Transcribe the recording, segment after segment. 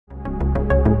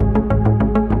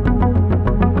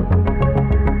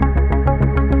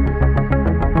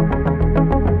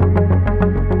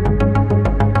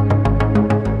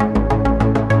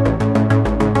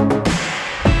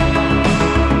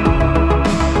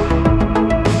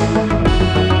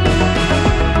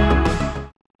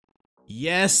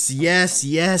Yes, yes,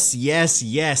 yes, yes,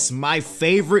 yes. My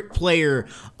favorite player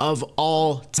of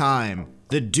all time.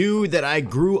 The dude that I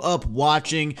grew up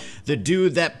watching. The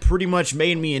dude that pretty much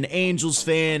made me an Angels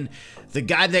fan. The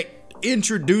guy that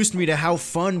introduced me to how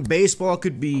fun baseball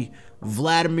could be.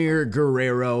 Vladimir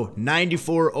Guerrero,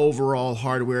 94 overall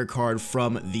hardware card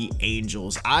from the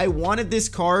Angels. I wanted this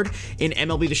card in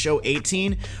MLB The Show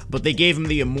 18, but they gave him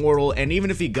the Immortal, and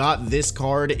even if he got this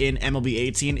card in MLB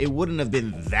 18, it wouldn't have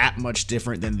been that much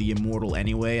different than the Immortal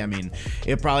anyway. I mean,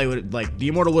 it probably would, like, the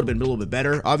Immortal would have been a little bit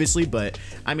better, obviously, but,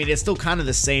 I mean, it's still kind of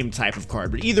the same type of card.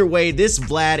 But either way, this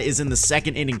Vlad is in the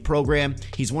second inning program.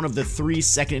 He's one of the 3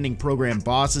 second inning program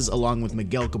bosses, along with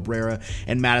Miguel Cabrera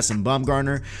and Madison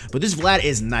Bumgarner. But this Vlad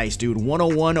is nice, dude.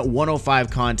 101, 105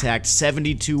 contact,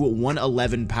 72,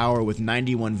 111 power with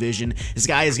 91 vision. This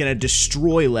guy is going to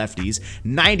destroy lefties.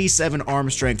 97 arm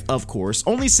strength, of course.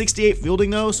 Only 68 fielding,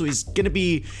 though, so he's going to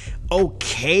be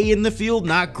okay in the field,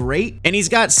 not great. And he's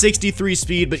got 63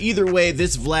 speed, but either way,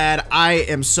 this Vlad, I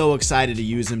am so excited to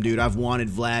use him, dude. I've wanted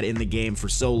Vlad in the game for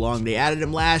so long. They added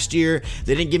him last year.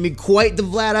 They didn't give me quite the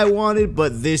Vlad I wanted,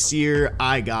 but this year,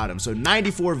 I got him. So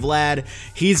 94 Vlad,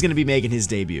 he's going to be making his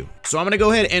debut. So I'm going to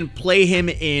go ahead and play him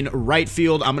in right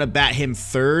field. I'm going to bat him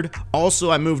third. Also,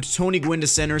 I moved Tony Gwynn to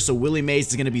center, so Willie Mays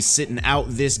is going to be sitting out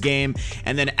this game.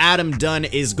 And then Adam Dunn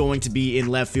is going to be in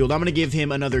left field. I'm going to give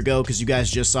him another go because you guys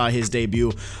just saw his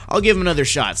debut. I'll give him another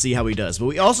shot, see how he does. But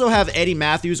we also have Eddie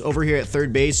Matthews over here at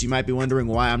third base. You might be wondering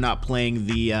why I'm not playing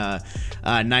the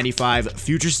 95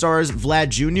 Future Stars Vlad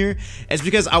Jr. It's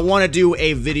because I want to do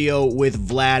a video with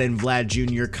Vlad and Vlad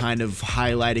Jr. kind of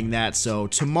highlighting that. So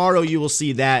tomorrow you will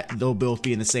see that. They'll both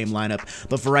be in the same lineup.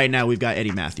 But for right now, we've got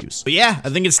Eddie Matthews. But yeah, I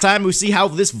think it's time we see how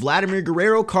this Vladimir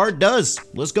Guerrero card does.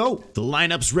 Let's go. The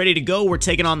lineup's ready to go. We're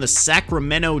taking on the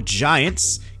Sacramento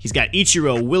Giants. He's got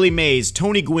Ichiro, Willie Mays,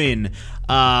 Tony Gwynn,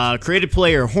 created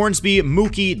player, Hornsby,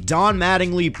 Mookie, Don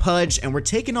Mattingly, Pudge, and we're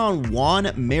taking on Juan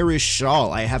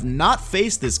Marichal. I have not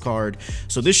faced this card,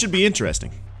 so this should be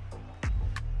interesting.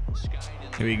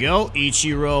 Here we go.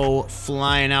 Ichiro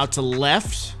flying out to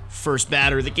left. First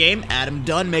batter of the game. Adam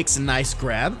Dunn makes a nice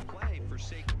grab.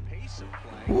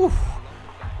 Whew.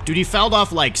 Dude, he fouled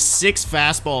off like 6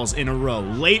 fastballs in a row,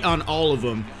 late on all of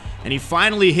them, and he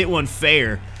finally hit one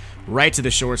fair. Right to the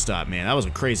shortstop, man. That was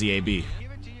a crazy AB.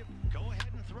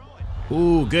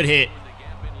 Ooh, good hit.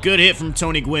 Good hit from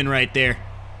Tony Gwynn right there.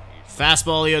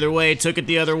 Fastball the other way, took it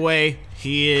the other way.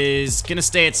 He is gonna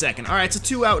stay at second. All right, it's a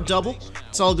 2-out double.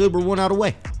 It's all good, we're 1 out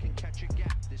away.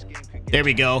 There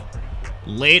we go.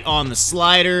 Late on the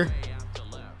slider.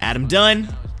 Adam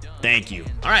Dunn. Thank you.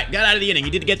 All right, got out of the inning.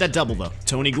 You did get that double, though.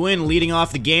 Tony Gwynn leading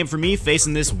off the game for me,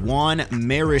 facing this Juan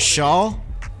Marichal.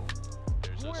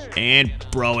 And,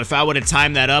 bro, if I would have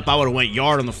timed that up, I would have went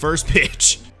yard on the first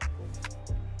pitch.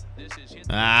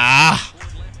 Ah,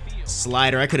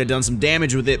 slider. I could have done some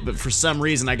damage with it, but for some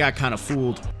reason, I got kind of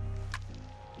fooled.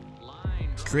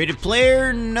 Created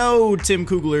player? No, Tim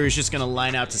Kugler is just going to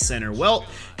line out to center. Well,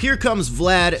 here comes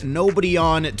Vlad. Nobody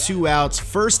on, 2 outs.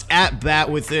 First at bat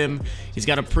with him. He's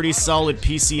got a pretty solid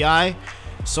PCI.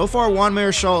 So far, Juan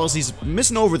Marichal, he's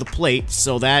missing over the plate,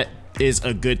 so that is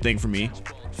a good thing for me.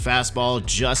 Fastball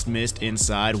just missed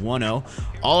inside, 1-0.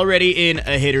 Already in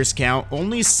a hitter's count.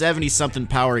 Only 70-something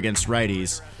power against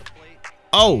righties.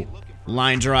 Oh,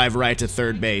 line drive right to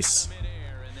third base.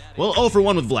 Well, 0 for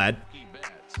 1 with Vlad.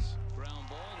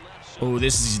 Oh,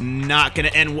 this is not going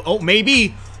to end. Oh,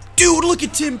 maybe. Dude, look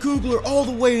at Tim Kugler all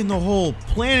the way in the hole.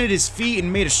 Planted his feet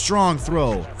and made a strong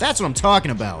throw. That's what I'm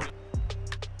talking about.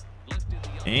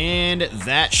 And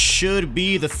that should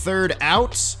be the 3rd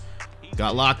out.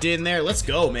 Got locked in there. Let's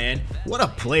go, man. What a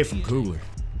play from Kugler.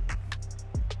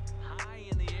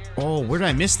 Oh, where did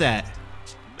I miss that?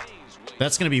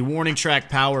 That's going to be warning track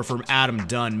power from Adam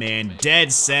Dunn, man.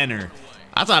 Dead center.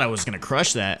 I thought I was going to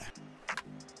crush that.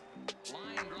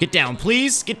 Get down,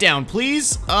 please. Get down,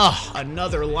 please. Ugh,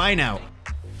 another line out.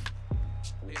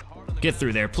 Get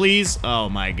through there, please. Oh,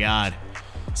 my God.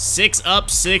 6 up,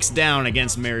 6 down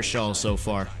against Marichal so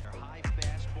far.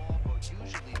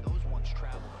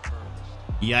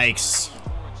 Yikes.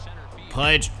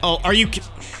 Pudge. Oh, are you...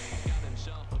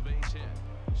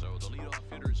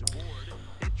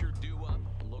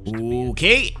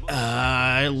 Okay.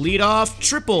 Leadoff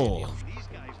triple.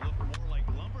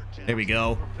 There we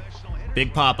go.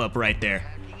 Big pop-up right there.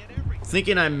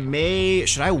 Thinking I may...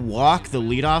 Should I walk the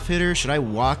leadoff hitter? Should I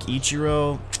walk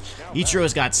Ichiro?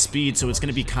 Ichiro's got speed, so it's going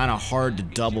to be kind of hard to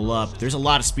double up. There's a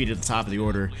lot of speed at the top of the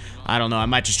order. I don't know. I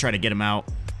might just try to get him out.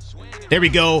 There we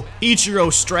go.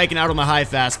 Ichiro striking out on the high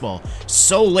fastball.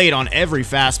 So late on every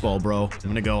fastball, bro. I'm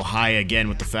going to go high again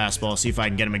with the fastball, see if I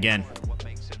can get him again.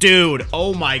 Dude,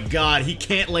 oh my god, he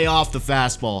can't lay off the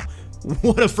fastball.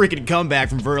 What a freaking comeback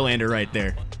from Verlander right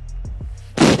there.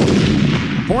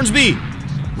 Hornsby!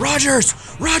 Rogers!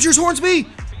 Rogers, Hornsby!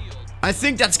 I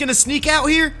think that's gonna sneak out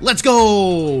here. Let's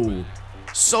go!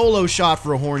 Solo shot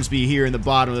for a Hornsby here in the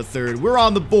bottom of the third. We're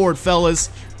on the board,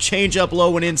 fellas. Change up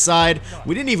low and inside.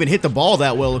 We didn't even hit the ball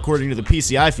that well according to the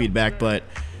PCI feedback, but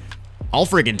I'll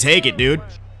freaking take it, dude.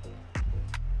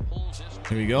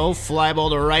 Here we go. Fly ball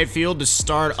to right field to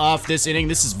start off this inning.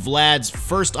 This is Vlad's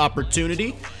first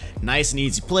opportunity. Nice and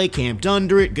easy play. Camped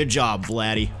under it. Good job,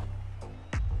 Vladdy.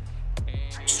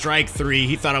 Strike three.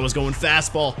 He thought I was going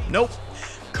fastball. Nope.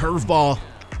 Curveball.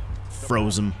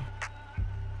 Froze him.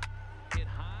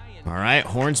 All right,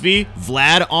 Hornsby.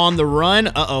 Vlad on the run.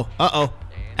 Uh-oh. Uh-oh.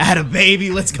 Atta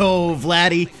baby. Let's go,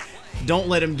 Vladdy. Don't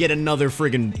let him get another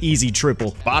friggin' easy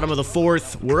triple. Bottom of the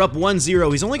fourth. We're up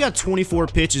 1-0. He's only got 24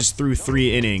 pitches through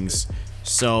 3 innings.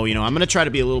 So, you know, I'm going to try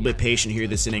to be a little bit patient here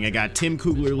this inning. I got Tim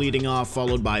Kugler leading off,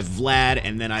 followed by Vlad,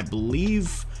 and then I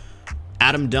believe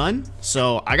Adam Dunn.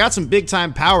 So, I got some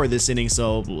big-time power this inning,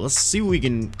 so let's see what we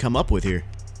can come up with here.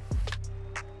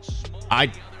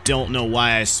 I don't know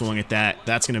why I swung at that.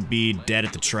 That's going to be dead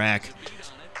at the track.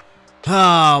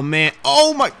 Oh, man.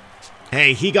 Oh, my...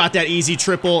 Hey, he got that easy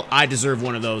triple. I deserve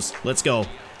one of those. Let's go.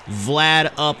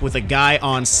 Vlad up with a guy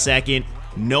on second.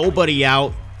 Nobody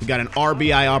out. We got an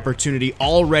RBI opportunity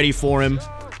all ready for him.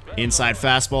 Inside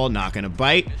fastball, not gonna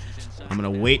bite. I'm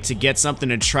gonna wait to get something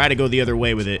and try to go the other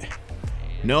way with it.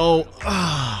 No.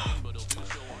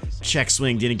 Check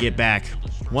swing, didn't get back.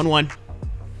 1-1.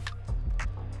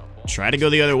 Try to go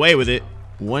the other way with it.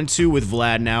 1-2 with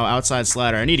Vlad now. Outside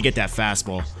slider. I need to get that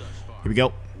fastball. Here we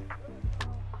go.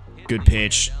 Good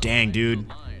pitch. Dang, dude.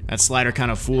 That slider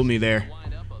kind of fooled me there.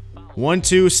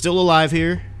 1-2, still alive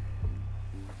here.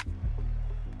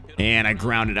 And I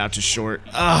grounded out to short.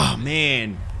 Oh,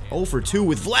 man. 0 for 2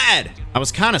 with Vlad. I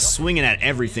was kind of swinging at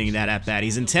everything that at bat.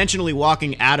 He's intentionally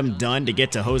walking Adam Dunn to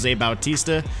get to Jose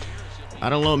Bautista. I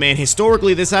don't know, man.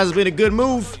 Historically, this hasn't been a good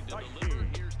move.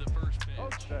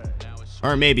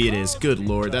 Or maybe it is. Good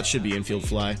lord. That should be infield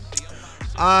fly.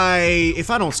 If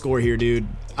I don't score here, dude,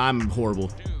 I'm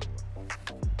horrible.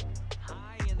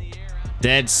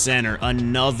 Dead center.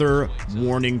 Another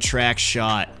warning track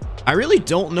shot. I really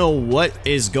don't know what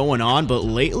is going on, but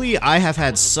lately I have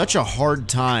had such a hard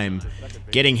time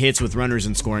getting hits with runners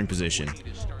in scoring position.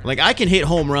 Like, I can hit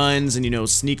home runs and, you know,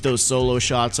 sneak those solo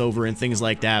shots over and things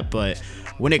like that, but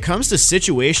when it comes to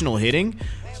situational hitting,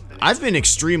 I've been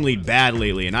extremely bad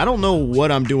lately, and I don't know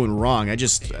what I'm doing wrong. I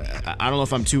don't know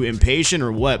if I'm too impatient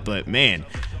or what, but man,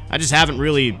 I just haven't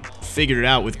really figured it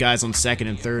out with guys on second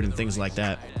and third and things like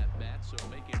that.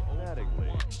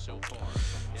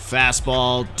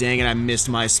 Fastball. Dang it, I missed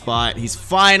my spot. He's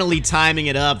finally timing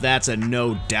it up. That's a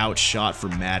no-doubt shot for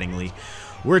Mattingly.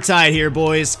 We're tied here,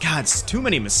 boys. God, it's too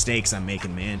many mistakes I'm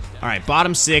making, man. All right,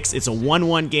 bottom 6. It's a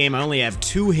 1-1 game. I only have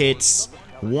 2 hits.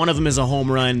 One of them is a home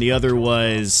run. The other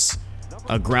was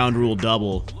a ground rule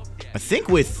double. I think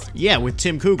with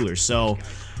Tim Kugler. So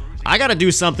I got to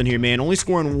do something here, man. Only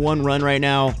scoring 1 run right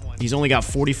now. He's only got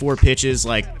 44 pitches.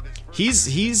 Like,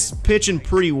 he's pitching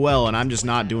pretty well, and I'm just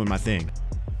not doing my thing.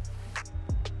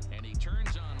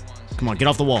 Come on, get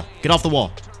off the wall. Get off the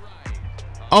wall.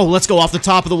 Oh, let's go off the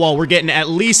top of the wall. We're getting at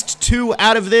least 2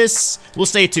 out of this. We'll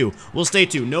stay 2. We'll stay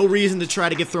 2. No reason to try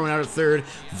to get thrown out at third.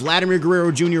 Vladimir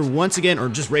Guerrero Jr. once again, or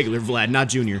just regular Vlad, not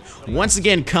Jr. Once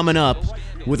again coming up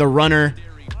with a runner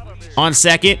on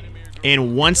second.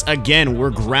 And once again,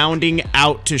 we're grounding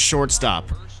out to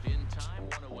shortstop.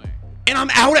 And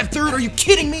I'm out at third. Are you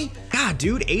kidding me? God,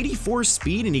 dude, 84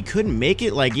 speed and he couldn't make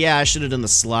it. Like, yeah, I should have done the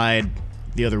slide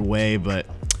the other way, but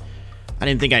I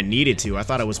didn't think I needed to. I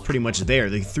thought I was pretty much there.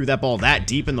 They threw that ball that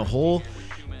deep in the hole.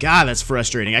 God, that's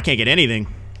frustrating. I can't get anything.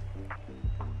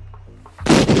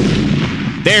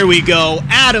 There we go.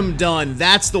 Adam Dunn.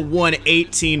 That's the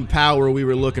 118 power we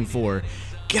were looking for.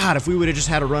 God, if we would have just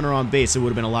had a runner on base, it would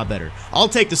have been a lot better. I'll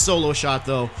take the solo shot,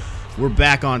 though. We're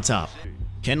back on top.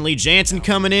 Kenley Jansen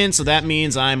coming in, so that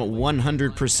means I'm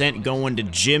 100% going to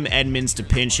Jim Edmonds to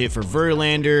pinch hit for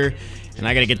Verlander. And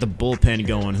I gotta get the bullpen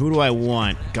going. Who do I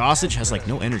want? Gossage has, like,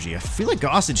 no energy. I feel like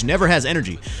Gossage never has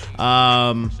energy.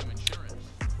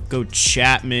 Go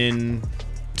Chapman.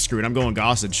 Screw it, I'm going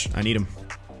Gossage. I need him.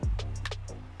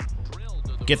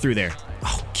 Get through there.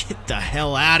 Oh, get the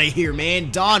hell out of here, man.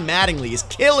 Don Mattingly is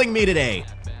killing me today.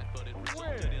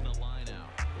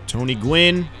 Tony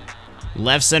Gwynn.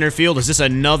 Left center field. Is this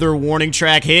another warning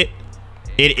track hit?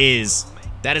 It is.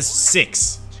 That is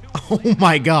 6. Oh,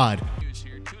 my God.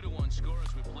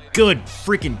 Good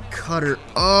freaking cutter.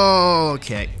 Oh,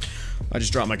 okay. I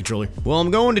just dropped my controller. Well,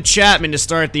 I'm going to Chapman to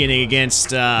start the inning against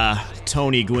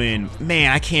Tony Gwynn.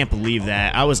 Man, I can't believe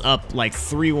that. I was up like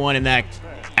 3-1 in that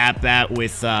at-bat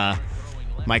with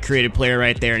my creative player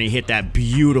right there, and he hit that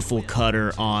beautiful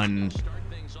cutter on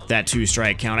that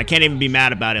 2-strike count. I can't even be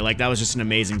mad about it. Like, that was just an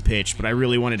amazing pitch, but I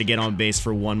really wanted to get on base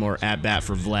for one more at-bat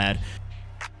for Vlad.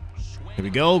 Here we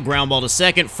go. Ground ball to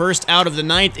second. First out of the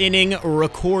 9th inning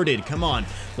recorded. Come on.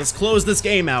 Let's close this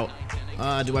game out.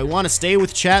 Do I want to stay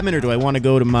with Chapman, or do I want to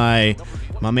go to my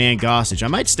man Gossage? I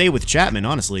might stay with Chapman,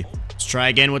 honestly. Let's try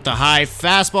again with the high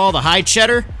fastball, the high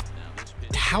cheddar.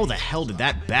 How the hell did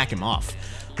that back him off?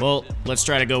 Well, let's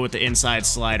try to go with the inside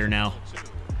slider now.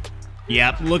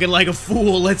 Yep, looking like a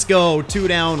fool. Let's go. 2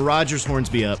 down. Rogers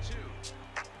Hornsby up.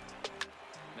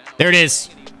 There it is.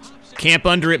 Camp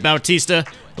under it, Bautista.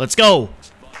 Let's go.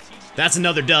 That's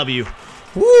another W.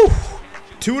 Woo!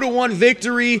 2-1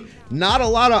 victory. Not a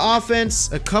lot of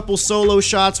offense. A couple solo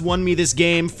shots won me this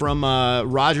game from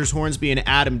Rogers Hornsby and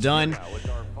Adam Dunn.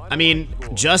 I mean,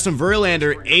 Justin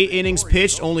Verlander, 8 innings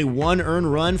pitched, only 1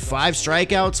 earned run, 5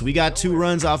 strikeouts. We got 2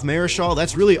 runs off Marichal.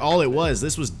 That's really all it was.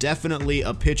 This was definitely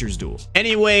a pitcher's duel.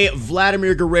 Anyway,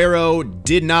 Vladimir Guerrero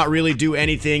did not really do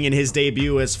anything in his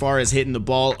debut as far as hitting the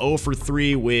ball. 0 for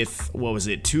 3 with, what was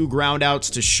it, 2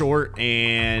 groundouts to short,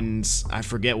 and I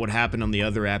forget what happened on the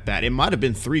other at-bat. It might have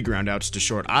been 3 groundouts to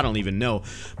short. I don't even know.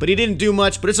 But he didn't do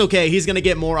much, but it's okay. He's going to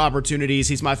get more opportunities.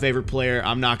 He's my favorite player.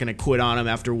 I'm not going to quit on him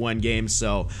after 1 game,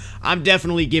 so I'm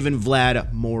definitely giving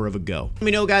Vlad more of a go. Let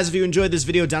me know, guys, if you enjoyed this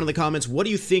video down in the comments. What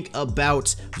do you think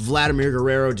about Vladimir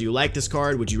Guerrero? Do you like this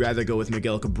card? Would you rather go with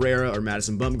Miguel Cabrera or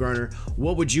Madison Bumgarner?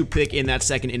 What would you pick in that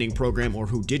 2nd inning program, or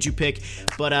who did you pick?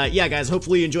 But yeah, guys,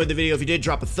 hopefully you enjoyed the video. If you did,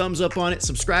 drop a thumbs up on it.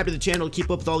 Subscribe to the channel to keep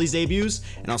up with all these debuts,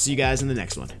 and I'll see you guys in the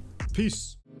next one.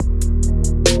 Peace.